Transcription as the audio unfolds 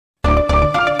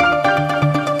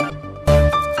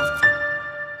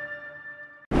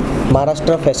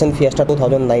Maharashtra fashion fiesta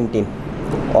 2019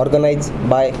 organise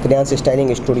by crayons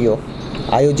styling studio,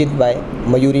 आयोजित bye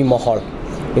Mayuri माहौल।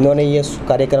 इन्होंने ये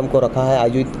कार्यक्रम को रखा है,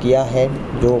 आयोजित किया है,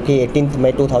 जो कि 18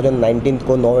 मई 2019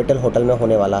 को नोवेटल होटल में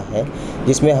होने वाला है,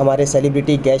 जिसमें हमारे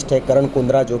सेलिब्रिटी गेस्ट है करण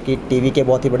कुंद्रा, जो कि टीवी के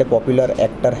बहुत ही बड़े पॉपुलर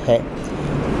एक्टर हैं।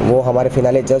 वो हमारे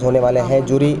फिनाले जज होने वाले हैं।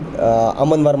 जूरी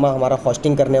अमन वर्मा हमारा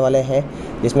होस्टिंग करने वाले हैं,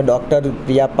 जिसमें डॉक्टर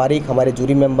प्रिया पारिक हमारे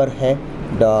जूरी मेंबर हैं।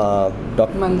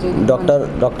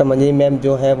 डॉक्टर मंजरी मैम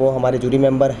जो है वो हमारे जूरी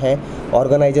मेंबर हैं।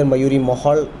 ऑर्गेनाइजर मयूरी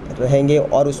माहौल रहेंगे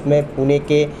और उसमें पुणे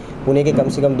के कम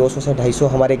से कम 200 से 250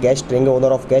 हमारे गेस्ट रहेंगे,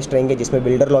 ओनर ऑफ गेस्ट रहेंगे, जिसमें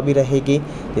बिल्डर लॉबी रहेगी,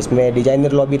 जिसमें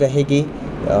डिजाइनर लॉबी रहेगी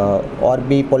और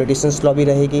भी पॉलिटिशियंस लॉबी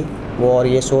रहेगी वो। और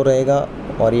ये शो रहेगा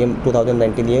और ये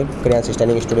 2019 ये क्रेयॉन्स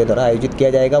स्टाइलिंग स्टूडियो द्वारा आयोजित किया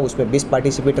जाएगा। उसमें 20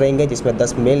 पार्टिसिपेट रहेंगे, जिसमें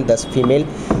 10 मेल 10 फीमेल,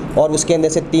 और उसके अंदर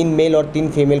से 3 मेल और 3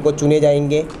 फीमेल को चुने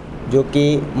जाएंगे, जो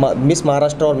कि मिस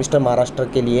महाराष्ट्र और मिस्टर महाराष्ट्र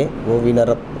के लिए वो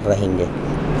विनर रहेंगे।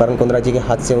 करण कुंद्रा जी के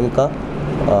हाथ से उनका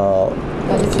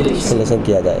सिलेक्शन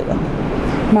किया जाएगा।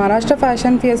 Maharashtra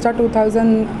fashion fiesta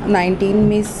 2019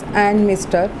 miss and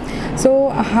mister. So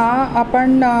हा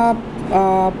आपण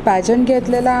पॅजंट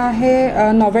घेतलेला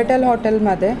आहे नोवेटल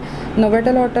हॉटेलमध्ये।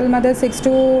 नोवेटल हॉटेलमध्ये 6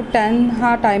 to 10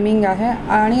 हा टायमिंग आहे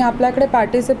आणि आपल्याकडे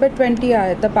पार्टिसिपेट 20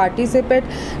 आहेत। तर पार्टिसिपेट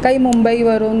काही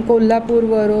मुंबईवरून,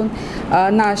 कोल्हापूरवरून,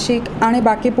 नाशिक आणि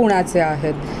बाकी पुण्याचे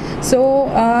आहेत। सो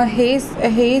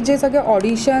हे जे सगळे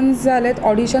ऑडिशन्स झालेत,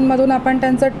 ऑडिशनमधून आपण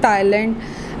त्यांचं टॅलेंट,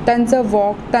 त्यांचं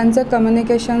वॉक, त्यांचं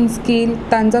कम्युनिकेशन स्किल,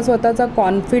 त्यांचा स्वतःचा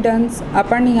कॉन्फिडन्स,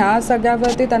 आपण ह्या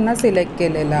सगळ्यावरती त्यांना सिलेक्ट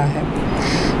केलेलं आहे।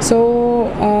 सो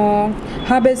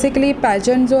हा बेसिकली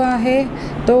पॅजंट जो आहे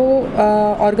तो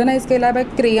ऑर्गनाईज केला bye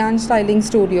crayons styling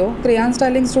studio. Crayons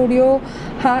styling studio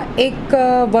हा एक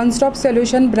वन स्टॉप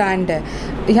सोल्युशन ब्रँड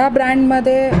आहे। ह्या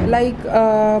ब्रँडमध्ये लाईक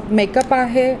मेकअप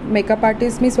आहे, मेकअप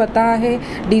आर्टिस्ट मी स्वतः आहे,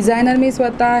 डिझायनर मी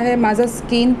स्वतः आहे, माझा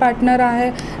स्किन पार्टनर आहे,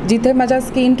 जिथे माझ्या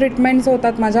स्किन ट्रीटमेंट्स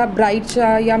होतात, माझ्या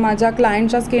ब्राईडच्या या माझ्या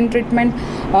क्लायंटच्या स्किन ट्रीटमेंट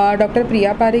डॉक्टर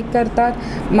प्रिया पारिक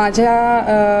करतात।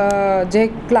 माझ्या जे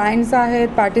क्लायंट्स आहेत,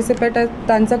 पार्टिसिपेट आहेत,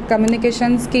 त्यांचं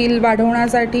कम्युनिकेशन स्किल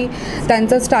वाढवण्यासाठी,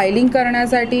 त्यांचं स्टायलिंग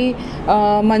करण्यासाठी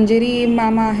मंजिरी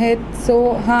मॅम आहेत। सो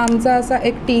हा आमचा असा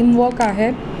एक टीमवर्क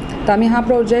आहे। तर आम्ही हा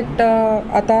प्रोजेक्ट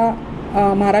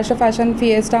आता महाराष्ट्र फॅशन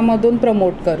फिएस्टामधून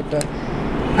प्रमोट करतो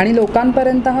आहे आणि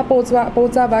लोकांपर्यंत हा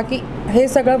पोचावा की हे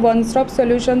सगळं वन स्टॉप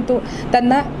सोल्युशन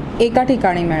त्यांना एका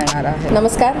ठिकाणी मिळणार आहे।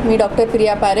 नमस्कार, मी डॉक्टर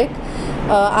प्रिया पारेख।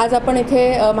 आज आपण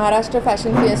इथे महाराष्ट्र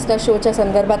फॅशन फिएस्टा शोच्या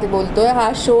संदर्भात बोलतो आहे।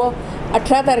 हा शो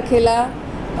 18 तारखेला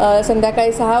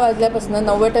संध्याकाळी 6 वाजल्यापासून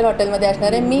नोवेटल हॉटेलमध्ये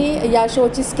असणार आहे। मी या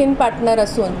शोची स्किन पार्टनर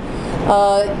असून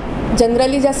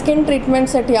जनरली ज्या स्किन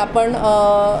ट्रीटमेंटसाठी आपण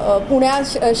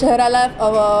शहराला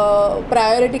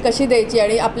प्रायोरिटी कशी द्यायची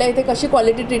आणि आपल्या इथे कशी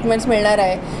क्वालिटी ट्रीटमेंट्स मिळणार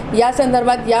आहे, या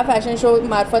संदर्भात या फॅशन शो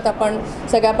मार्फत आपण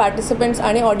सगळ्या पार्टिसिपेंट्स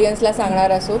आणि ऑडियन्सला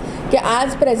सांगणार असू की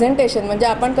आज प्रेझेंटेशन म्हणजे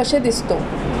आपण कसे दिसतो,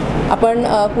 आपण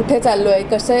कुठे चाललो आहे,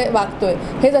 कसे वागतो आहे,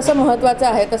 हे जसं महत्त्वाचं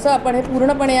आहे तसं आपण हे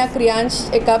पूर्णपणे या क्रियांश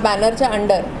एका बॅनरच्या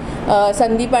अंडर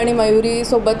संदीप आणि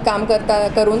मयुरीसोबत काम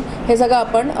करून हे सगळं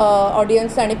आपण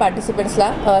ऑडियन्स आणि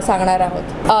पार्टिसिपेंट्सला सांगणार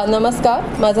आहोत। नमस्कार,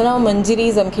 माझं नाव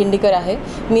मंजिरी जमखिंडीकर आहे।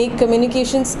 मी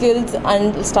communication skills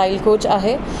and style coach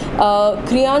आहे।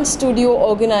 Crayons studio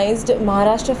organised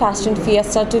Maharashtra fashion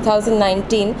fiesta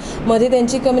 2019 मध्ये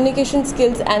त्यांची communication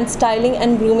skills and styling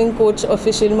and grooming coach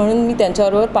official म्हणून मी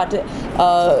त्यांच्याबरोबर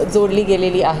जोडली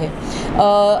गेलेली आहे।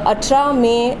 18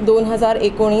 मे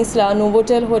 2019ला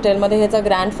नोवोटेल हॉटेलमध्ये ह्याचा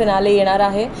ग्रँड फिनाले येणार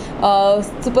आहे।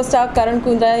 सुपरस्टार करण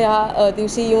कुंद्रा या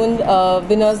दिवशी येऊन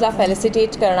विनर्सला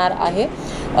फेलिसिटेट करणार आहे।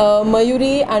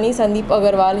 मयुरी आणि संदीप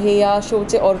अग्रवाल हे या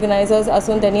शोचे ऑर्गनायझर्स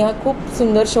असून त्यांनी हा खूप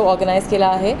सुंदर शो ऑर्गनाईज केला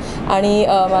आहे आणि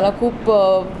मला खूप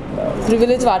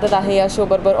प्रिव्हिलेज वाटत आहे या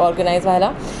शोबरोबर ऑर्गनाईज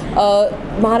व्हायला।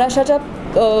 महाराष्ट्राच्या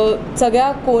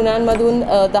सगळ्या कोणांमधून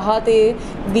 10 ते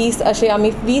 20 असे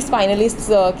आम्ही 20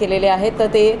 फायनलिस्ट केलेले आहेत। तर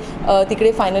ते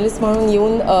तिकडे फायनलिस्ट म्हणून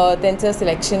येऊन त्यांचं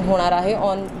सिलेक्शन होणार आहे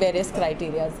on various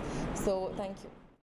criterias. So thank you.